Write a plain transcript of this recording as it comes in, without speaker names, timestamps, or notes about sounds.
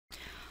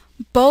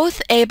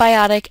Both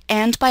abiotic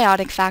and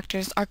biotic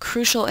factors are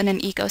crucial in an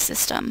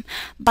ecosystem.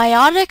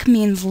 Biotic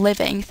means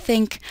living.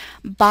 Think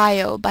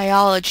bio,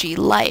 biology,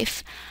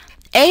 life.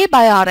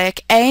 Abiotic,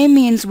 A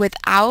means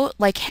without,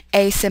 like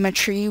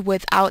asymmetry,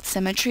 without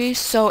symmetry,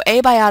 so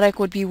abiotic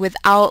would be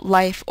without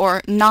life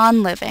or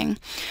non-living.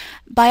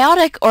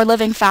 Biotic or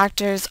living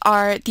factors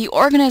are the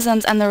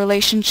organisms and the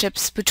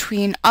relationships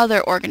between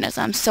other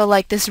organisms, so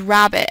like this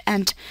rabbit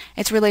and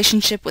its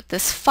relationship with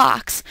this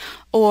fox,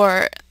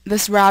 or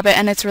this rabbit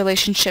and its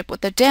relationship with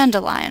the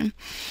dandelion.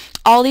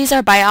 All these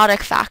are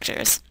biotic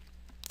factors.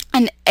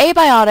 And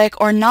abiotic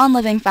or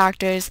non-living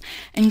factors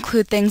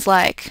include things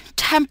like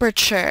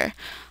temperature,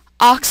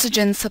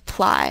 oxygen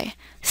supply,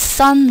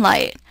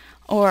 sunlight,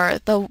 or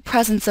the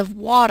presence of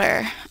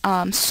water,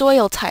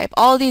 soil type.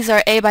 All these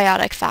are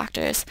abiotic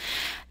factors.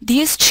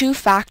 These two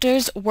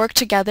factors work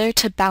together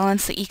to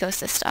balance the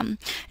ecosystem.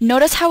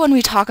 Notice how when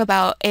we talk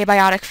about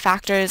abiotic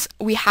factors,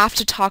 we have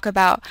to talk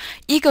about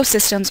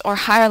ecosystems or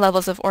higher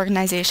levels of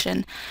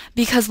organization,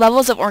 because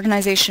levels of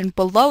organization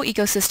below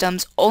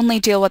ecosystems only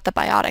deal with the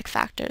biotic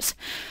factors.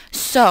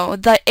 So,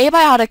 the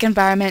abiotic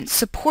environment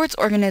supports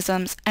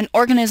organisms, and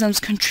organisms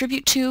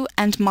contribute to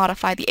and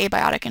modify the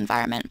abiotic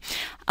environment.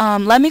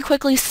 Let me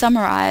quickly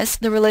summarize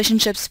the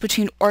relationships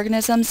between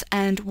organisms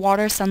and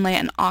water, sunlight,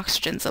 and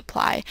oxygen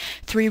supply.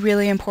 Three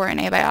really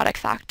important abiotic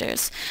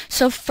factors.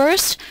 So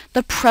first,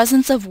 the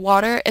presence of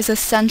water is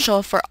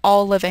essential for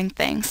all living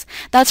things.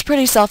 That's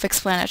pretty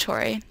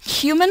self-explanatory.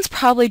 Humans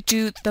probably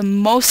do the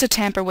most to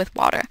tamper with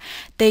water.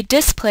 They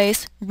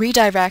displace,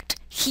 redirect,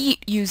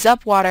 heat, use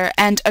up water,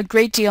 and a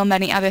great deal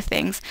many other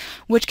things,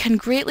 which can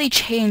greatly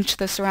change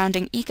the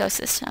surrounding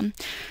ecosystem.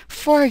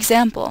 For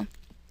example,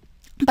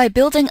 by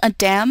building a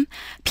dam,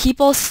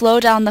 people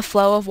slow down the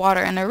flow of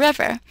water in a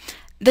river.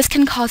 This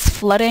can cause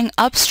flooding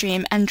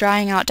upstream and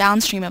drying out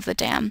downstream of the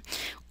dam.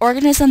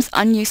 Organisms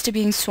unused to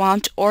being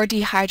swamped or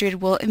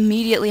dehydrated will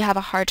immediately have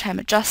a hard time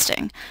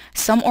adjusting.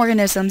 Some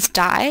organisms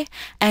die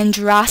and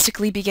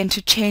drastically begin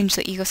to change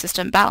the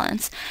ecosystem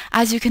balance.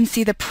 As you can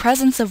see, the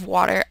presence of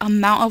water,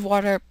 amount of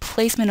water,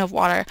 placement of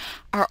water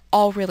are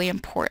all really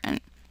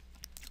important.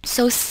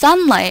 So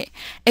sunlight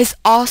is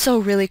also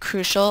really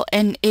crucial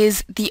and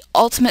is the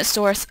ultimate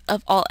source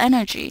of all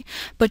energy,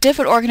 but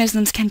different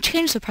organisms can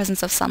change the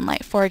presence of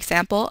sunlight. For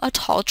example, a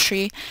tall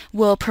tree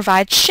will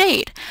provide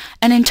shade.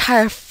 An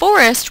entire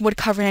forest would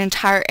cover an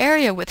entire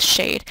area with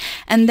shade,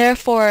 and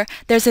therefore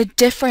there's a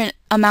different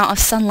amount of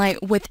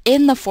sunlight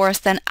within the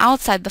forest than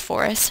outside the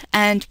forest,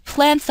 and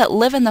plants that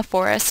live in the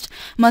forest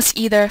must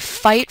either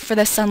fight for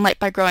the sunlight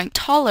by growing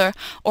taller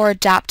or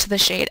adapt to the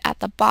shade at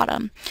the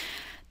bottom.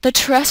 The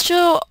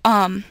terrestrial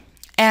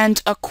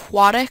and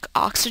aquatic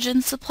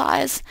oxygen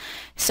supplies,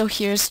 so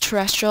here's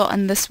terrestrial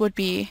and this would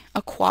be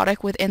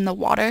aquatic within the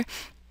water,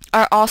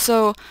 are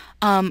also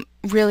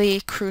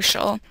really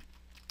crucial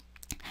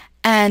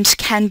and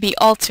can be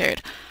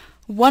altered.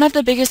 One of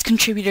the biggest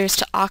contributors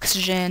to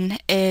oxygen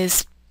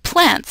is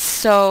plants.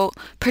 So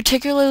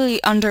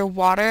particularly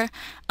underwater,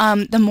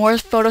 the more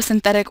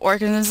photosynthetic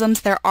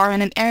organisms there are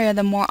in an area,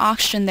 the more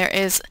oxygen there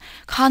is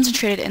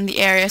concentrated in the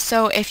area.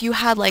 So if you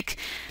had like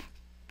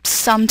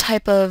some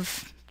type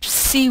of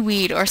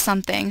seaweed or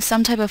something,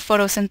 some type of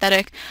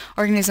photosynthetic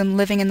organism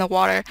living in the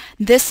water,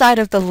 this side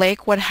of the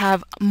lake would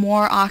have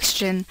more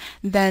oxygen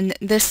than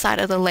this side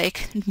of the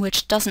lake,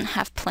 which doesn't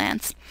have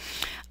plants.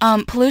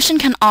 Pollution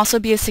can also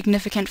be a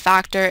significant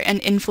factor in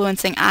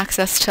influencing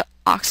access to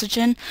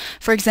oxygen.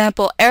 For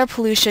example, air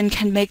pollution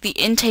can make the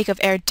intake of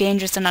air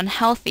dangerous and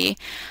unhealthy.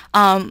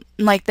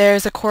 Like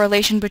there's a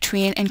correlation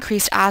between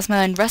increased asthma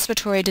and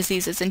respiratory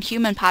diseases in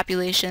human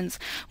populations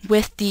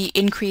with the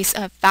increase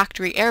of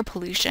factory air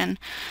pollution.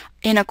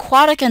 In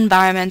aquatic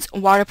environments,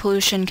 water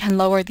pollution can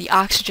lower the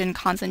oxygen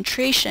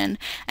concentration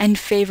and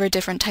favor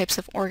different types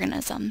of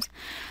organisms.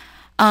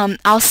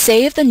 I'll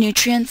save the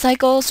nutrient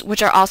cycles,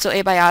 which are also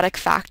abiotic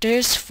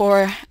factors,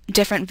 for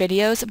different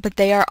videos, but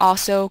they are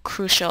also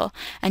crucial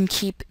and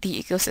keep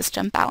the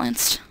ecosystem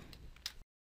balanced.